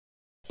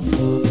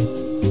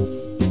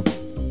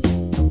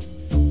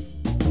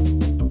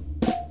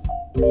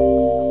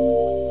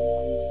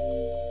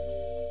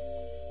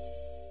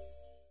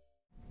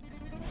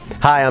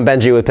Hi, I'm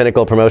Benji with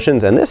Pinnacle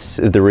Promotions, and this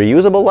is the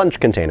Reusable Lunch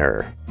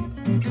Container.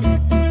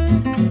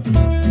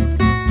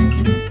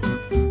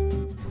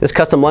 This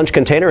custom lunch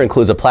container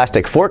includes a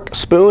plastic fork,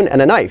 spoon,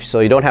 and a knife, so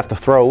you don't have to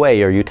throw away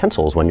your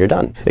utensils when you're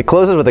done. It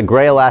closes with a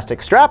gray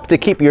elastic strap to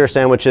keep your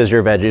sandwiches,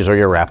 your veggies, or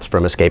your wraps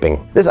from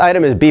escaping. This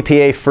item is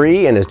BPA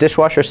free and is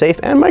dishwasher safe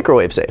and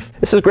microwave safe.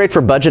 This is great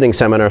for budgeting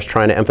seminars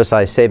trying to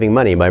emphasize saving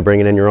money by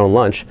bringing in your own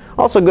lunch.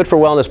 Also good for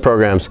wellness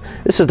programs.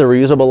 This is the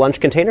Reusable Lunch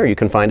Container. You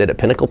can find it at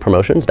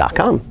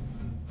pinnaclepromotions.com.